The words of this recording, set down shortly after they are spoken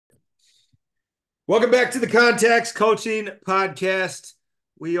Welcome back to the Context Coaching Podcast.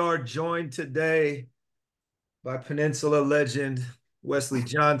 We are joined today by Peninsula legend Wesley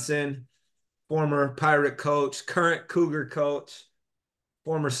Johnson, former Pirate coach, current Cougar coach,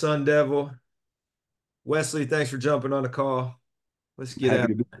 former Sun Devil. Wesley, thanks for jumping on the call. Let's get Happy out.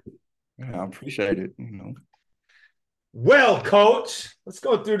 to be here. I appreciate it. Well, coach, let's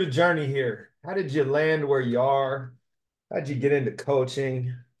go through the journey here. How did you land where you are? How'd you get into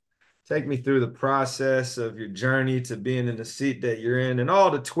coaching? Take me through the process of your journey to being in the seat that you're in and all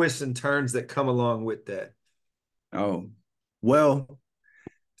the twists and turns that come along with that. Oh, well,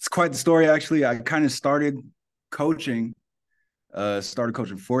 it's quite the story, actually. I kind of coaching, started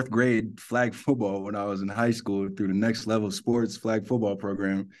coaching fourth grade flag football when I was in high school through the next level sports flag football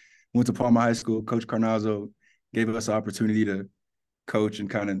program. Went to Palmer High School. Coach Carnazzo gave us the opportunity to coach and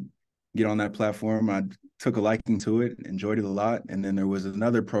kind of get on that platform. I took a liking to it, enjoyed it a lot. And then there was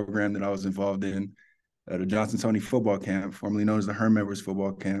another program that I was involved in, the Johnson Tony football camp, formerly known as the Herm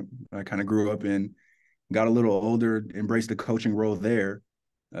football camp. I kind of grew up in, got a little older, embraced the coaching role there.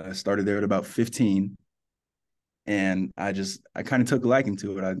 Started there at about 15. And I kind of took a liking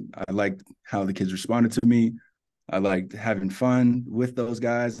to it. I liked how the kids responded to me. I liked having fun with those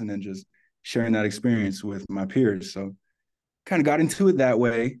guys and then just sharing that experience with my peers. So kind of got into it that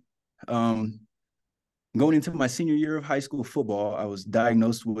way. Um, Going into my senior year of high school football, I was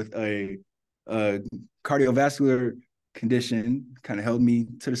diagnosed with a cardiovascular condition, kind of held me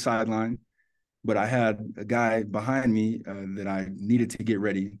to the sideline. But I had a guy behind me that I needed to get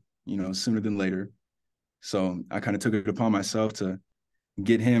ready, sooner than later. So I kind of took it upon myself to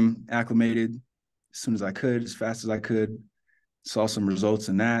get him acclimated as soon as I could, as fast as I could. Saw some results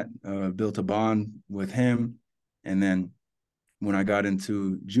in that, built a bond with him. And then when I got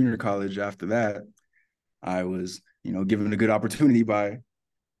into junior college after that, I was, given a good opportunity by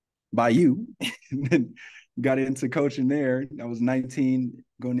you. And got into coaching there. I was 19,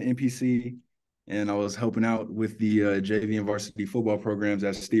 going to NPC, and I was helping out with the JV and varsity football programs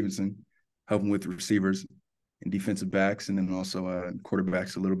at Stevenson, helping with receivers and defensive backs, and then also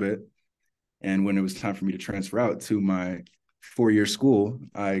quarterbacks a little bit. And when it was time for me to transfer out to my four-year school,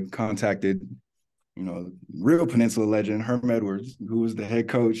 I contacted, real Peninsula legend, Herm, who was the head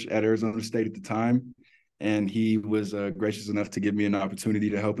coach at Arizona State at the time. And he was gracious enough to give me an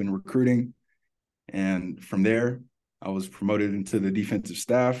opportunity to help in recruiting. And from there, I was promoted into the defensive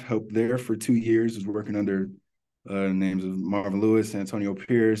staff, helped there for 2 years, was working under names of Marvin Lewis, Antonio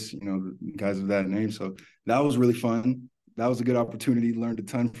Pierce, guys of that name. So that was really fun. That was a good opportunity, learned a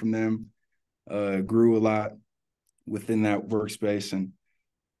ton from them, grew a lot within that workspace. And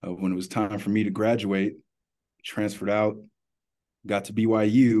when it was time for me to graduate, transferred out, got to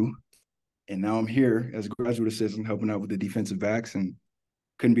BYU, and now I'm here as a graduate assistant helping out with the defensive backs and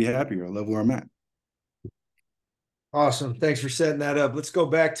couldn't be happier. I love where I'm at. Awesome. Thanks for setting that up. Let's go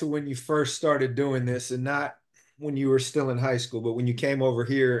back to when you first started doing this and not when you were still in high school, but when you came over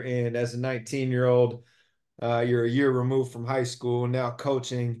here and as a 19-year-old, you're a year removed from high school, now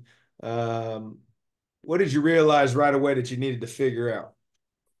coaching. Um, what did you realize right away that you needed to figure out?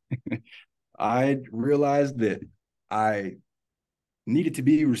 I realized that I needed to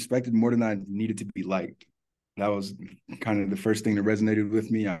be respected more than I needed to be liked. That was kind of the first thing that resonated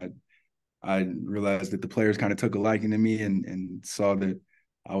with me. I realized that the players kind of took a liking to me and saw that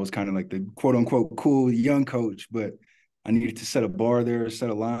I was kind of like the quote unquote cool young coach, but I needed to set a bar there,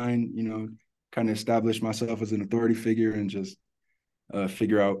 set a line, kind of establish myself as an authority figure and just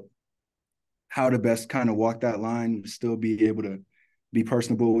figure out how to best kind of walk that line, still be able to be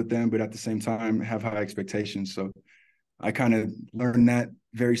personable with them, but at the same time have high expectations. So I kind of learned that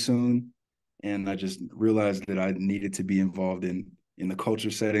very soon, and I just realized that I needed to be involved in the culture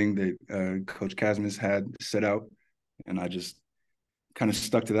setting that Coach Casmus had set out, and I just kind of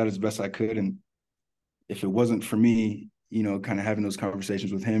stuck to that as best I could. And if it wasn't for me, kind of having those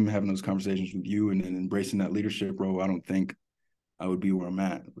conversations with him, having those conversations with you, and then embracing that leadership role, I don't think I would be where I'm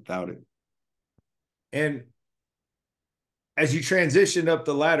at without it. And as you transitioned up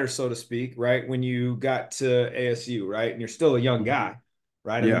the ladder, so to speak, right, when you got to ASU, right, and you're still a young guy,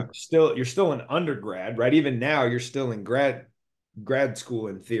 right? I mean, Yeah. you're still an undergrad, right? Even now, you're still in grad school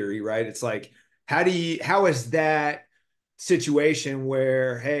in theory, right? It's like, how is that situation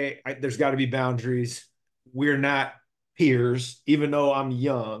where, hey, there's got to be boundaries. We're not peers, even though I'm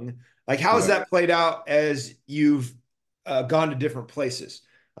young. Like, how has Right. that played out as you've gone to different places?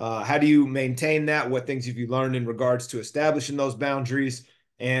 How do you maintain that? What things have you learned in regards to establishing those boundaries?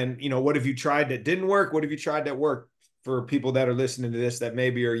 And what have you tried that didn't work? What have you tried that worked for people that are listening to this that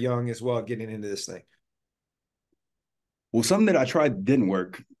maybe are young as well, getting into this thing? Well, something that I tried didn't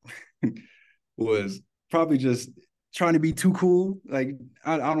work was probably just trying to be too cool. Like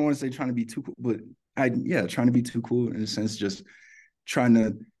I don't want to say trying to be too cool, but trying to be too cool in a sense, just trying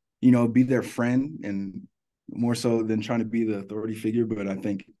to, be their friend and more so than trying to be the authority figure. But I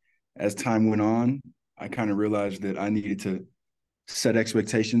think as time went on, I kind of realized that I needed to set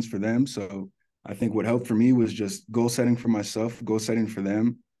expectations for them. So I think what helped for me was just goal setting for myself, goal setting for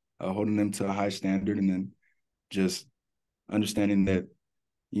them, holding them to a high standard, and then just understanding that,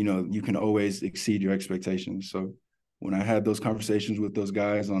 you can always exceed your expectations. So when I had those conversations with those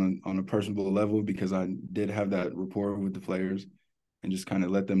guys on a personal level, because I did have that rapport with the players, and just kind of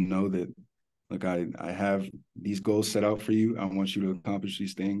let them know that, look, I have these goals set out for you. I want you to accomplish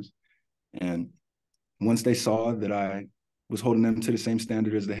these things. And once they saw that I was holding them to the same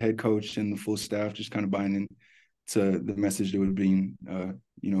standard as the head coach and the full staff, just kind of buying into the message that was being,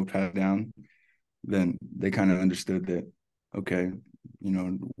 passed down, then they kind of understood that, okay,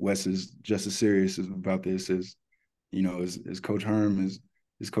 Wes is just as serious about this as, as Coach Herm,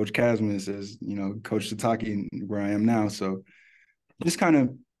 as Coach Casmus, as, Coach Sataki, where I am now. So just kind of,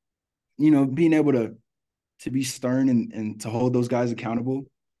 being able to be stern and to hold those guys accountable.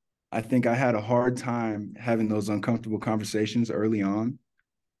 I think I had a hard time having those uncomfortable conversations early on,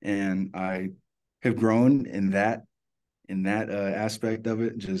 and I have grown in that aspect of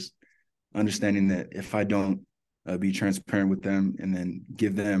it. Just understanding that if I don't be transparent with them and then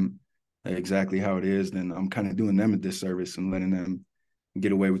give them exactly how it is, then I'm kind of doing them a disservice and letting them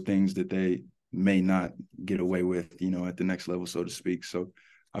get away with things that they may not get away with, at the next level, so to speak. So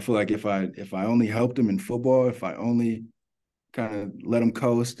I feel like if I only helped them in football, if I only kind of let them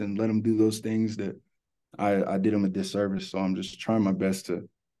coast and let them do those things, that I did them a disservice. So I'm just trying my best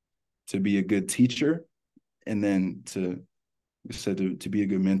to be a good teacher, and then to be a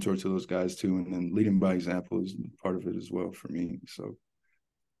good mentor to those guys too, and then leading by example is part of it as well for me. So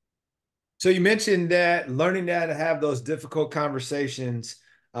you mentioned that learning how to have those difficult conversations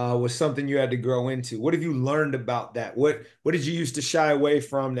was something you had to grow into. What have you learned about that? What did you used to shy away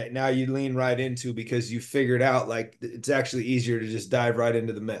from that now you lean right into because you figured out like it's actually easier to just dive right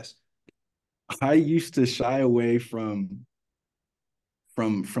into the mess? I used to shy away from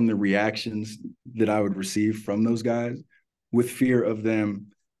the reactions that I would receive from those guys, with fear of them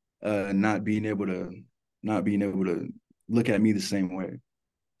not being able to look at me the same way.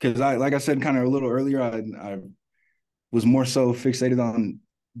 Because like I said, kind of a little earlier, I was more so fixated on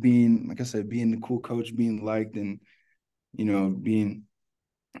being, like I said, being the cool coach, being liked, and being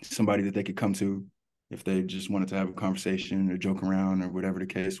somebody that they could come to if they just wanted to have a conversation or joke around or whatever the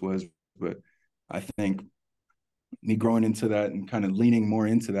case was. But I think me growing into that and kind of leaning more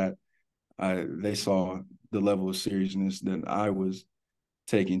into that, they saw the level of seriousness that I was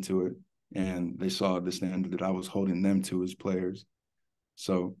taking to it, and they saw the standard that I was holding them to as players.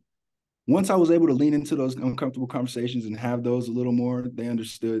 So once I was able to lean into those uncomfortable conversations and have those a little more, they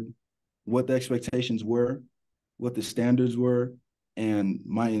understood what the expectations were, what the standards were, and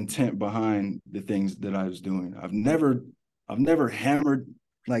my intent behind the things that I was doing. I've never hammered,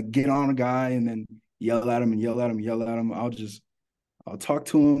 like, get on a guy and then yell at him and yell at him and yell at him. I'll talk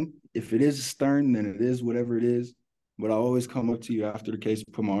to him. If it is stern, then it is whatever it is. But I'll always come up to you after the case,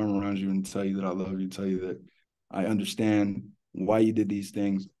 put my arm around you and tell you that I love you, tell you that I understand why you did these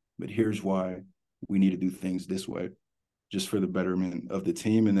things, but here's why we need to do things this way, just for the betterment of the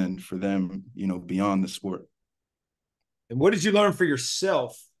team and then for them, beyond the sport. And what did you learn for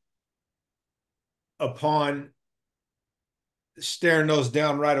yourself upon staring those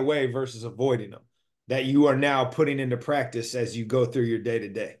down right away versus avoiding them that you are now putting into practice as you go through your day to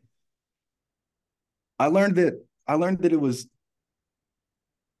day? I learned that it was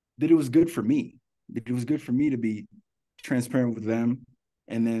good for me. That it was good for me to be transparent with them.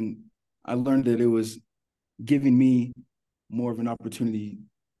 And then I learned that it was giving me more of an opportunity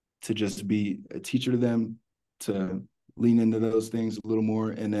to just be a teacher to them, to lean into those things a little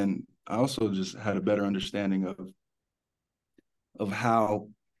more. And then I also just had a better understanding of how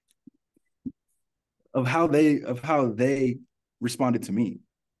they responded to me.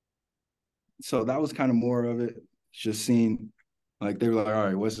 So that was kind of more of it. Just seeing, like, they were like, all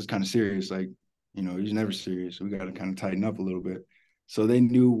right, Wes is kind of serious. Like, he's never serious. We got to kind of tighten up a little bit. So they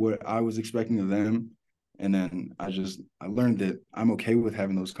knew what I was expecting of them. And then I learned that I'm okay with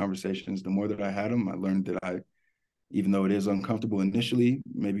having those conversations. The more that I had them, I learned that even though it is uncomfortable initially,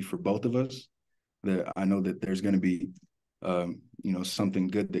 maybe for both of us, that I know that there's going to be, something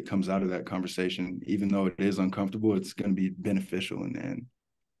good that comes out of that conversation. Even though it is uncomfortable, it's going to be beneficial in the end.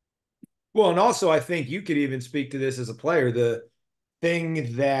 Well, and also I think you could even speak to this as a player. The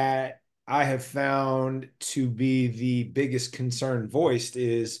thing that I have found to be the biggest concern voiced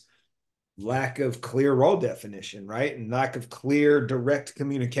is lack of clear role definition, right? And lack of clear, direct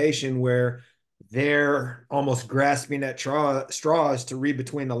communication where they're almost grasping at straws to read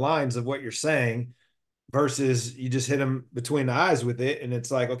between the lines of what you're saying versus you just hit them between the eyes with it. And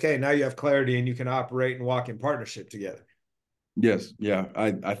it's like, okay, now you have clarity and you can operate and walk in partnership together. Yes, yeah.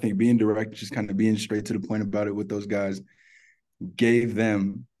 I think being direct, just kind of being straight to the point about it with those guys, gave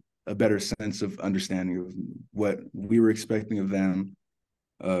them a better sense of understanding of what we were expecting of them,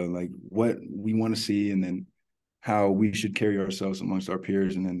 like what we want to see, and then how we should carry ourselves amongst our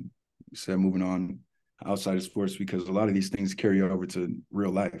peers, and then said moving on outside of sports, because a lot of these things carry over to real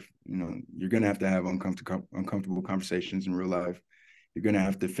life. You know, you're gonna have to have uncomfortable conversations in real life. You're gonna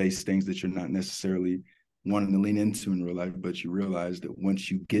have to face things that you're not necessarily wanting to lean into in real life, but you realize that once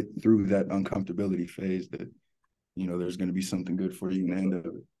you get through that uncomfortability phase, that you know there's gonna be something good for you in the end of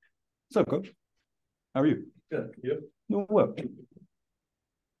it. What's up, Coach? How are you? Good. Yep. No, well.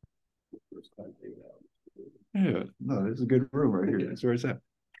 Yeah, no, this is a good room right here. That's where it's at.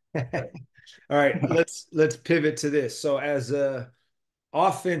 All right, let's pivot to this. So as a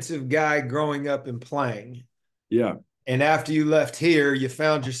offensive guy growing up and playing, Yeah. and after you left here, you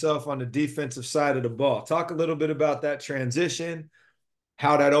found yourself on the defensive side of the ball. Talk a little bit about that transition,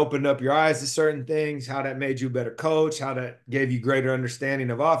 how that opened up your eyes to certain things, how that made you a better coach, how that gave you greater understanding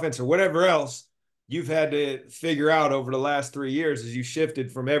of offense, or whatever else you've had to figure out over the last 3 years as you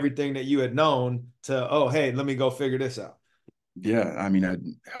shifted from everything that you had known to, oh, hey, let me go figure this out. Yeah, I mean, it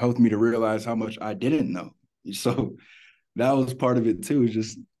helped me to realize how much I didn't know. So that was part of it too,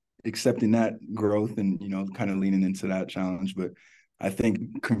 just accepting that growth and, you know, kind of leaning into that challenge. But I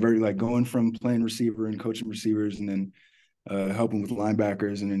think converting, like going from playing receiver and coaching receivers and then helping with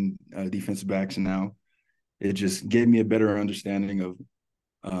linebackers and then defensive backs, and now it just gave me a better understanding of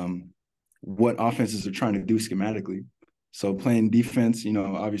what offenses are trying to do schematically. So playing defense, you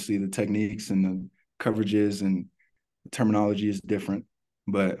know, obviously the techniques and the coverages and terminology is different.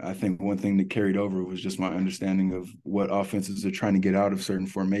 But I think one thing that carried over was just my understanding of what offenses are trying to get out of certain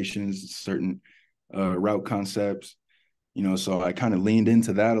formations, certain route concepts. You know, so I kind of leaned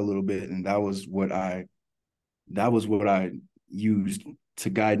into that a little bit, and that was what I used to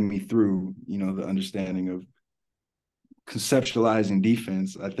guide me through, you know, the understanding of conceptualizing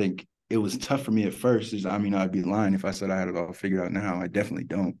defense. I think it was tough for me at first. I mean, I'd be lying if I said I had it all figured out now. I definitely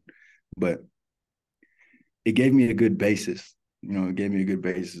don't. But it gave me a good basis. You know, it gave me a good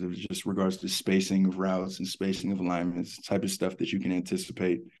basis of just regards to spacing of routes and spacing of alignments, type of stuff that you can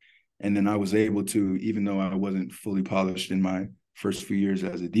anticipate. And then I was able to, even though I wasn't fully polished in my first few years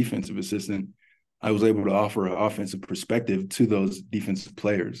as a defensive assistant, I was able to offer an offensive perspective to those defensive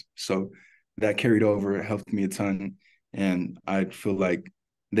players. So that carried over. It helped me a ton. And I feel like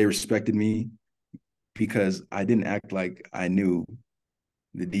they respected me because I didn't act like I knew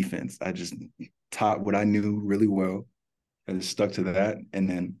the defense. I just taught what I knew really well and stuck to that. And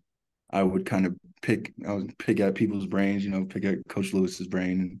then I would kind of pick at people's brains, you know, pick at Coach Lewis's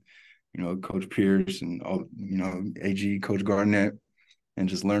brain and, you know, Coach Pierce and all, you know, AG, Coach Garnett, and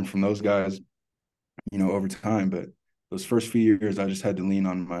just learn from those guys, you know, over time. But those first few years, I just had to lean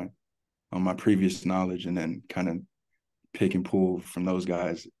on my previous knowledge and then kind of pick and pull from those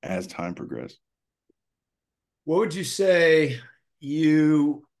guys as time progressed. What would you say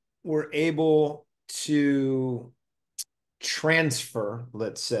you were able to transfer,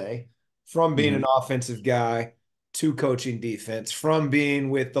 let's say, from being an offensive guy to coaching defense, from being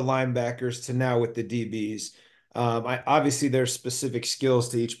with the linebackers to now with the DBs? Obviously, there's specific skills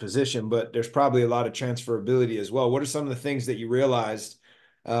to each position, but there's probably a lot of transferability as well. What are some of the things that you realized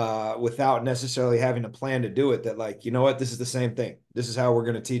without necessarily having a plan to do it that, like, you know what, this is the same thing. This is how we're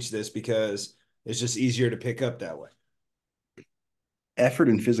going to teach this because it's just easier to pick up that way. Effort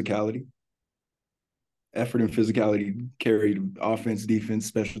and physicality. Effort and physicality carried offense, defense,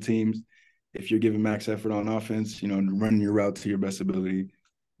 special teams. If you're giving max effort on offense, you know, running your route to your best ability.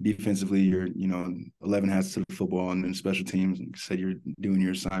 Defensively, you're, you know, 11 hats to the football, and then special teams, and said you're doing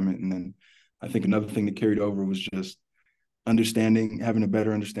your assignment. And then I think another thing that carried over was just having a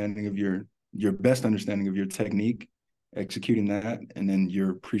better understanding of your best understanding of your technique, executing that, and then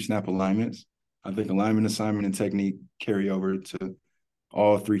your pre-snap alignments. I think alignment, assignment, and technique carry over to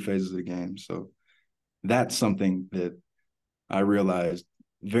all three phases of the game. So that's something that I realized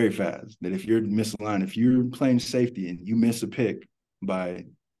very fast, that if you're misaligned, if you're playing safety and you miss a pick by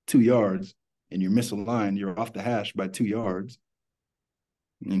 2 yards and you're misaligned, you're off the hash by 2 yards,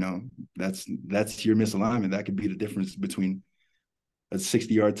 you know, that's your misalignment. That could be the difference between a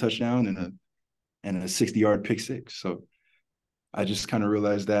 60-yard touchdown and a 60-yard pick six. So I just kind of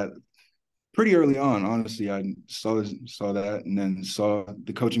realized that Pretty early on, honestly. I saw that, and then saw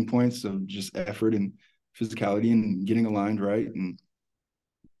the coaching points of just effort and physicality and getting aligned right, and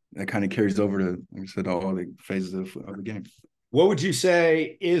that kind of carries over to, like I said, all the phases of the game. What would you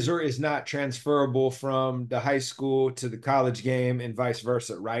say is or is not transferable from the high school to the college game and vice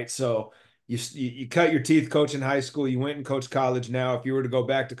versa, right? So you cut your teeth coaching high school, you went and coached college. Now, if you were to go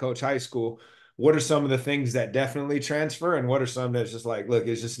back to coach high school, what are some of the things that definitely transfer, and what are some that's just like, look,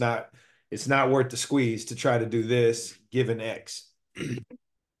 it's not worth the squeeze to try to do this given X.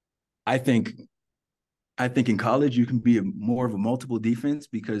 I think I think in college you can be more of a multiple defense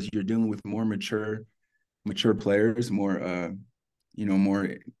because you're dealing with more mature players, more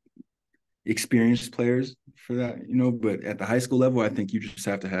experienced players for that. But at the high school level, I think you just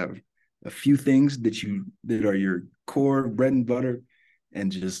have to have a few things that are your core bread and butter,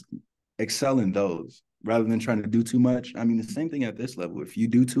 and just excel in those rather than trying to do too much. I mean, the same thing at this level. If you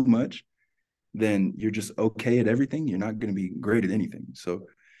do too much, then you're just okay at everything. You're not going to be great at anything. So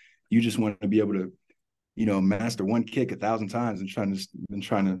you just want to be able to, master one kick 1,000 times and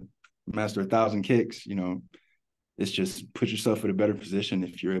trying to master 1,000 kicks. It's just put yourself in a better position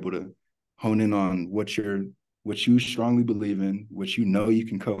if you're able to hone in on what you strongly believe in, what you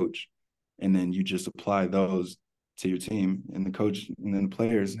can coach, and then you just apply those to your team, and the coach and then the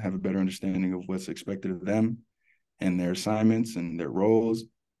players have a better understanding of what's expected of them and their assignments and their roles,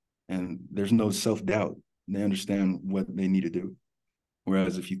 and there's no self-doubt. They understand what they need to do.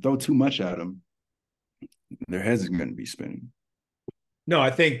 Whereas if you throw too much at them, their heads are going to be spinning. No, I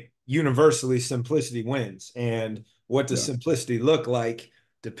think universally simplicity wins. And what does Yeah. simplicity look like,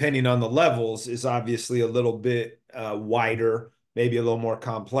 depending on the levels, is obviously a little bit wider, maybe a little more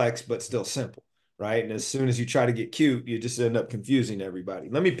complex, but still simple, right? And as soon as you try to get cute, you just end up confusing everybody.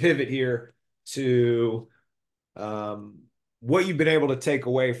 Let me pivot here to um, what you've been able to take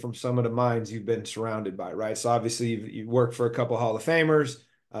away from some of the minds you've been surrounded by, right? So obviously you've worked for a couple of Hall of Famers.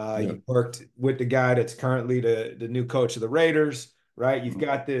 Yeah. You've worked with the guy that's currently the new coach of the Raiders, right? You've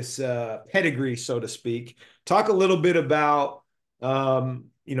got this pedigree, so to speak. Talk a little bit about some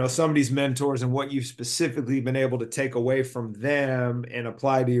of these mentors and what you've specifically been able to take away from them and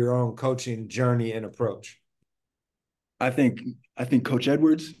apply to your own coaching journey and approach. I think I think Coach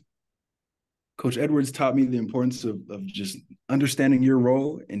Edwards taught me the importance of just understanding your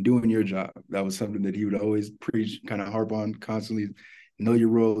role and doing your job. That was something that he would always preach, kind of harp on constantly. Know your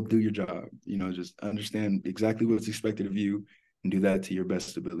role, do your job. Just understand exactly what's expected of you and do that to your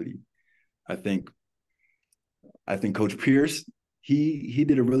best ability. I think Coach Pierce, he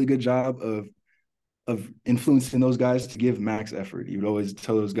did a really good job of influencing those guys to give max effort. He would always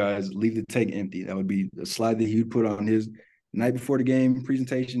tell those guys, leave the tank empty. That would be a slide that he would put on his night before the game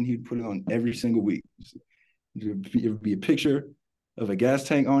presentation. He'd put it on every single week. It would be a picture of a gas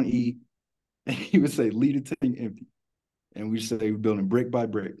tank on E, and he would say, leave the tank empty. And we say we're building brick by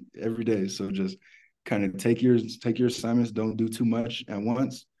brick every day. So just kind of take your assignments, don't do too much at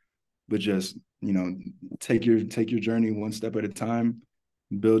once, but just, take your journey one step at a time,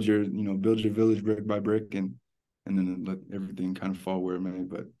 build your village brick by brick, and then let everything kind of fall where it may.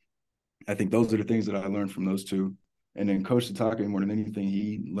 But I think those are the things that I learned from those two. And then Coach Satake, more than anything,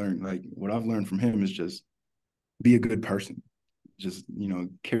 he learned, like, what I've learned from him is just be a good person. Just,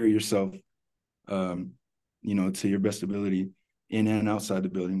 carry yourself, to your best ability in and outside the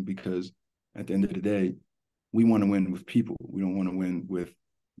building, because at the end of the day, we want to win with people. We don't want to win with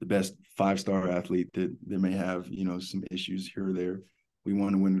the best 5-star athlete that may have, some issues here or there. We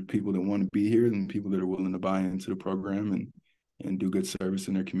want to win with people that want to be here and people that are willing to buy into the program and do good service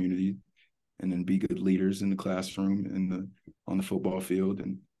in their community, and then be good leaders in the classroom and on the football field.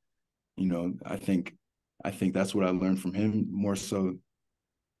 And, I think that's what I learned from him more so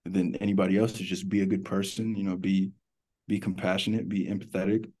than anybody else, is just be a good person, be compassionate, be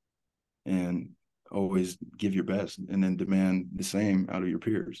empathetic, and always give your best, and then demand the same out of your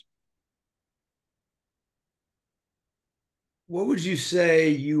peers. What would you say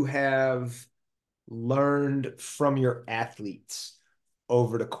you have learned from your athletes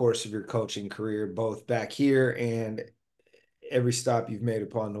over the course of your coaching career, both back here and every stop you've made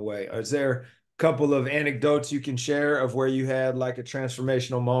upon the way? Is there a couple of anecdotes you can share of where you had like a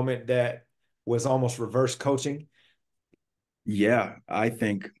transformational moment that was almost reverse coaching? Yeah, I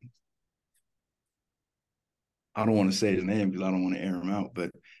think, I don't want to say his name because I don't want to air him out,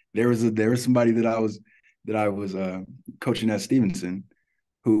 but there was somebody that I was coaching at Stevenson,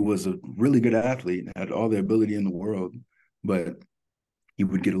 who was a really good athlete, had all the ability in the world, but he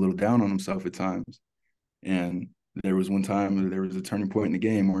would get a little down on himself at times. And there was one time there was a turning point in the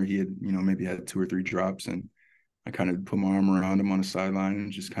game where he had, maybe had 2 or 3 drops, and I kind of put my arm around him on the sideline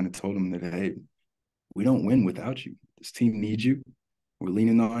and just kind of told him that, hey, we don't win without you. This team needs you. We're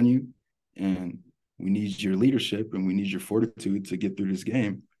leaning on you, and we need your leadership and we need your fortitude to get through this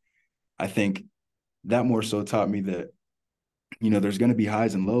game. I think that more so taught me that, there's going to be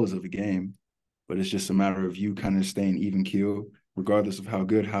highs and lows of a game, but it's just a matter of you kind of staying even keel, regardless of how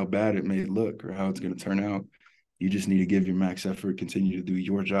good, how bad it may look or how it's going to turn out. You just need to give your max effort, continue to do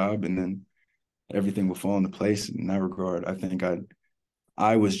your job, and then everything will fall into place in that regard. I think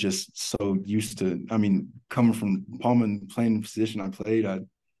I was just so used to, coming from Pullman, playing the position I played,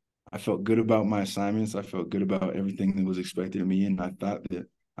 I felt good about my assignments. I felt good about everything that was expected of me. And I thought that,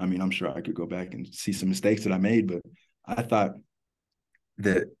 I'm sure I could go back and see some mistakes that I made, but I thought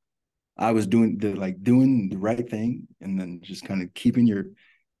that I was doing the right thing, and then just kind of keeping your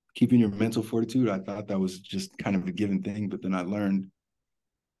mental fortitude. I thought that was just kind of a given thing, but then I learned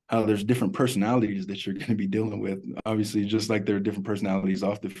how there's different personalities that you're going to be dealing with. Obviously, just like there are different personalities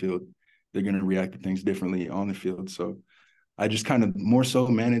off the field, they're going to react to things differently on the field. So I just kind of more so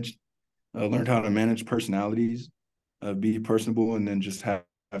learned how to manage personalities, be personable, and then just have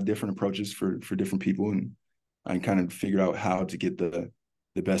different approaches for different people. And I kind of figured out how to get the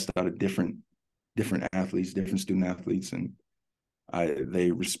best out of different athletes, different student athletes. And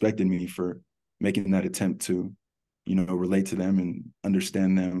they respected me for making that attempt to, relate to them and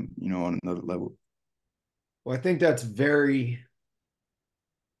understand them, on another level. Well, I think that's very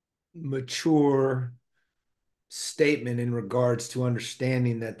mature statement in regards to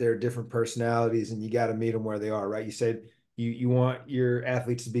understanding that there are different personalities and you got to meet them where they are, right? You said you want your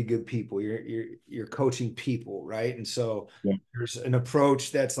athletes to be good people. You're coaching people, right? And so Yeah. there's an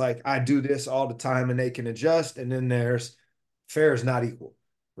approach that's like, I do this all the time and they can adjust. And then there's fair is not equal,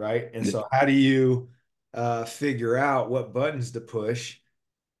 right? And Yeah. so how do you figure out what buttons to push,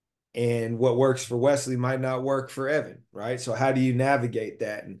 and what works for Wesley might not work for Evan, right? So how do you navigate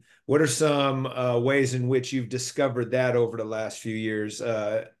that? And what are some ways in which you've discovered that over the last few years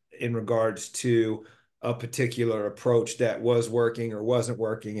in regards to a particular approach that was working or wasn't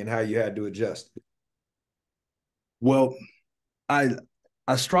working, and how you had to adjust? Well, I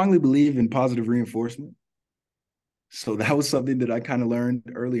I strongly believe in positive reinforcement. So that was something that I kind of learned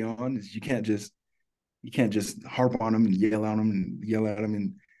early on, is you can't just harp on them and yell at them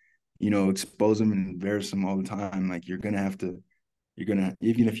and expose them and embarrass them all the time. Like you're gonna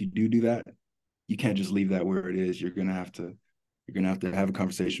even if you do that, you can't just leave that where it is. You're gonna have to have a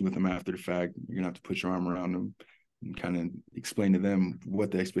conversation with them after the fact. You're gonna have to put your arm around them and kind of explain to them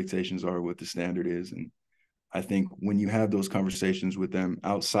what the expectations are, what the standard is. And I think when you have those conversations with them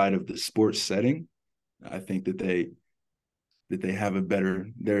outside of the sports setting, I think that they have a better,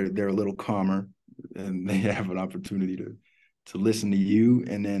 they're a little calmer, and they have an opportunity to listen to you.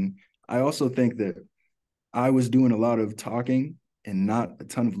 And then I also think that I was doing a lot of talking and not a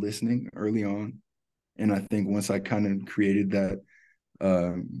ton of listening early on. And I think once I kind of created that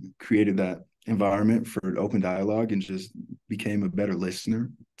environment for open dialogue and just became a better listener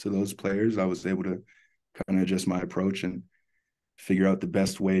to those players, I was able to kind of adjust my approach and figure out the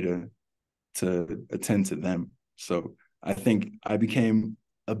best way to attend to them. So I think I became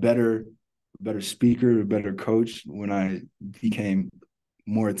a better speaker, a better coach when I became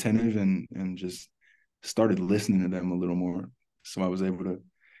more attentive and just started listening to them a little more. So I was able to,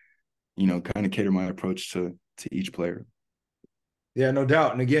 kind of cater my approach to each player. Yeah, no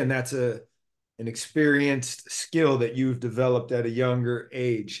doubt. And again, that's an experienced skill that you've developed at a younger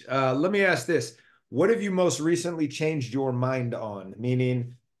age. Let me ask this. What have you most recently changed your mind on?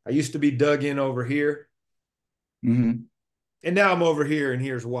 Meaning, I used to be dug in over here, Mm-hmm. and now I'm over here, and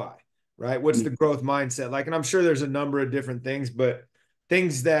here's why, right? What's the growth mindset like? And I'm sure there's a number of different things, but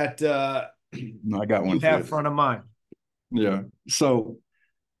things that No, I got you one for have this. front of mind. Yeah. So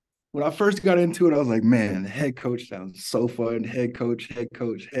when I first got into it, I was like, man, head coach sounds so fun. Head coach, head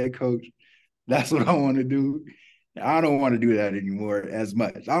coach, head coach. That's what I want to do. I don't want to do that anymore as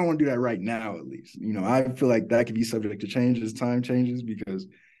much. I don't want to do that right now, at least. I feel like that could be subject to change as time changes, because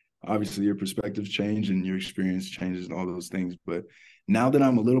obviously your perspectives change and your experience changes and all those things. But now that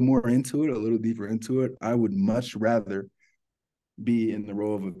I'm a little more into it, a little deeper into it, I would much rather be in the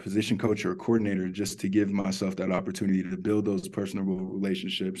role of a position coach or a coordinator, just to give myself that opportunity to build those personal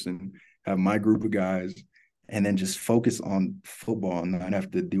relationships and have my group of guys, and then just focus on football and not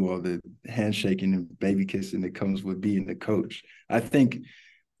have to do all the handshaking and baby kissing that comes with being the coach. I think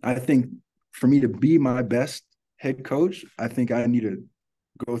for me to be my best head coach, I think I need to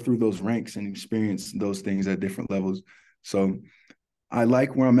go through those ranks and experience those things at different levels. So I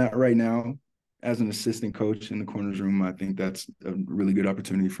like where I'm at right now as an assistant coach in the corners room. I think that's a really good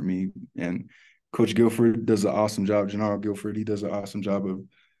opportunity for me. And Coach Guilford does an awesome job. General Guilford, he does an awesome job of,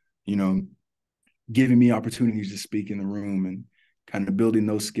 you know, giving me opportunities to speak in the room and kind of building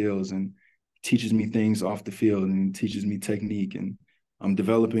those skills, and teaches me things off the field and teaches me technique, and I'm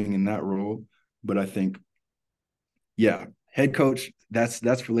developing in that role. But I think, yeah, head coach, that's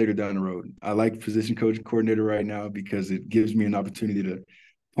for later down the road. I like position coach and coordinator right now because it gives me an opportunity to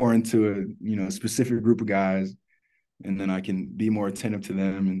pour into a specific group of guys, and then I can be more attentive to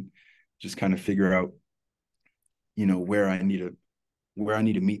them and just kind of figure out, where I need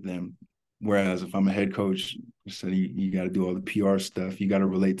to meet them. Whereas if I'm a head coach, so you got to do all the PR stuff. You got to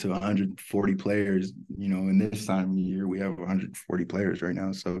relate to 140 players. In this time of year, we have 140 players right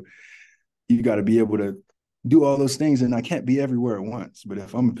now. So you got to be able to do all those things. And I can't be everywhere at once. But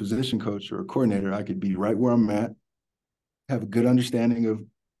if I'm a position coach or a coordinator, I could be right where I'm at, have a good understanding of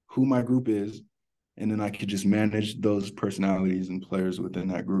who my group is, and then I could just manage those personalities and players within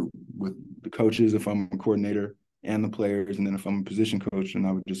that group with the coaches if I'm a coordinator, and the players. And then if I'm a position coach, then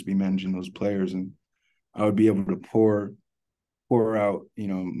I would just be managing those players, and I would be able to pour out,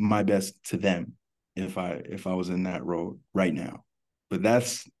 my best to them if I was in that role right now. But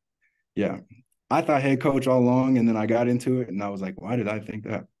yeah. I thought head coach all along, and then I got into it and I was like, why did I think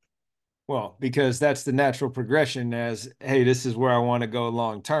that? Well, because that's the natural progression as, hey, this is where I want to go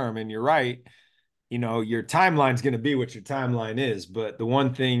long term. And you're right, your timeline's going to be what your timeline is. But the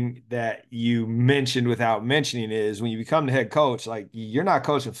one thing that you mentioned without mentioning is when you become the head coach, like you're not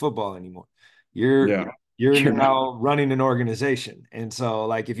coaching football anymore. You're Yeah. you're You're not. now running an organization. And so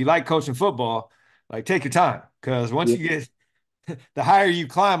like if you like coaching football, like take your time. Because once Yeah. you get the higher you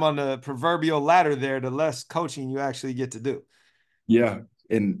climb on the proverbial ladder there, the less coaching you actually get to do. Yeah.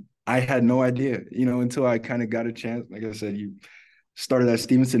 And I had no idea, until I kind of got a chance. Like I said, you started at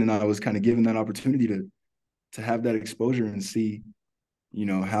Stevenson, and I was kind of given that opportunity to have that exposure and see,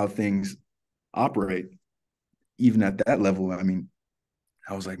 how things operate, even at that level. I mean,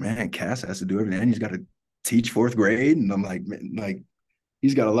 I was like, man, Cass has to do everything. He's got to teach fourth grade. And I'm like, man, like,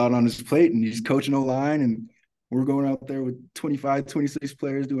 he's got a lot on his plate, and he's coaching O-line, and we're going out there with 25, 26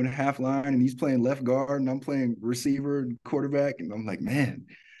 players doing a half line, and he's playing left guard, and I'm playing receiver and quarterback. And I'm like, man,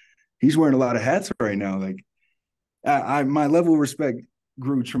 he's wearing a lot of hats right now. Like, my level of respect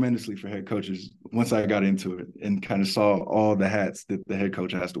grew tremendously for head coaches once I got into it and kind of saw all the hats that the head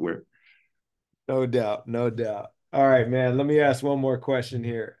coach has to wear. No doubt, no doubt. All right, man. Let me ask one more question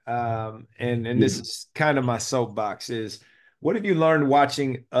here. And this Yeah. is kind of my soapbox is what have you learned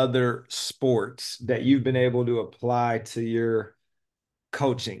watching other sports that you've been able to apply to your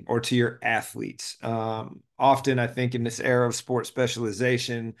coaching or to your athletes? Often I think in this era of sports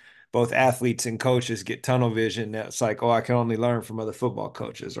specialization, both athletes and coaches get tunnel vision. That's like, oh, I can only learn from other football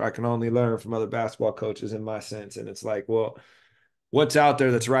coaches, or I can only learn from other basketball coaches in my sense. And it's like, well, what's out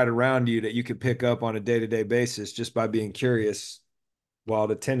there that's right around you that you could pick up on a day-to-day basis just by being curious while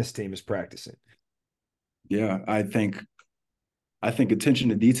the tennis team is practicing? Yeah. I think attention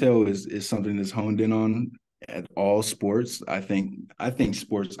to detail is something that's honed in on at all sports. I think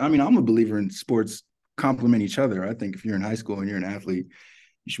sports. I mean, I'm a believer in sports complement each other. I think if you're in high school and you're an athlete,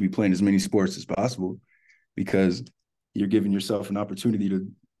 you should be playing as many sports as possible, because you're giving yourself an opportunity to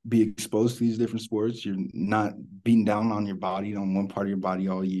be exposed to these different sports. You're not beating down on your body, on one part of your body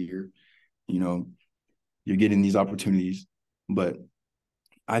all year. You know, you're getting these opportunities. But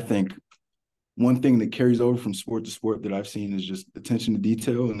I think one thing that carries over from sport to sport that I've seen is just attention to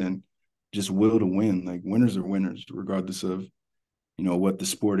detail, and then just will to win. Like, winners are winners, regardless of, what the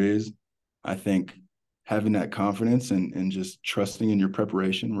sport is. I think having that confidence and just trusting in your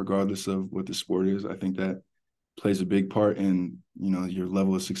preparation, regardless of what the sport is, I think that plays a big part in, your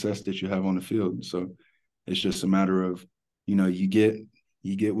level of success that you have on the field. So it's just a matter of, you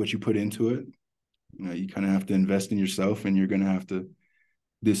get what you put into it. You kind of have to invest in yourself, and you're going to have to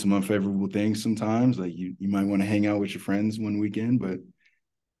do some unfavorable things sometimes. Like, you might want to hang out with your friends one weekend, but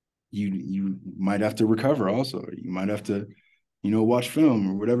you might have to recover also. You might have to, watch film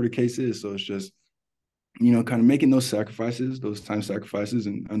or whatever the case is. So it's just, kind of making those sacrifices, those time sacrifices,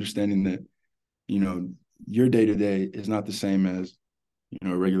 and understanding that, your day to day is not the same as,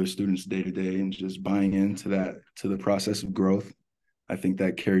 a regular student's day to day, and just buying into that, to the process of growth. I think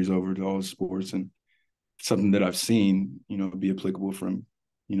that carries over to all sports, and something that I've seen, be applicable from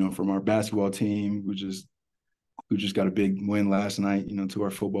our basketball team, who just got a big win last night, to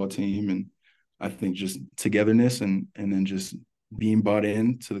our football team. And I think just togetherness, and then just being bought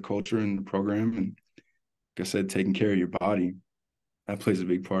into the culture and the program. And like I said, taking care of your body, that plays a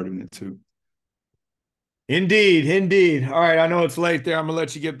big part in it too. Indeed, indeed. All right, I know it's late there. I'm gonna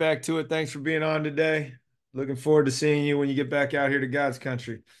let you get back to it. Thanks for being on today. Looking forward to seeing you when you get back out here to God's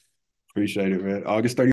country. Appreciate it, man. August 30th.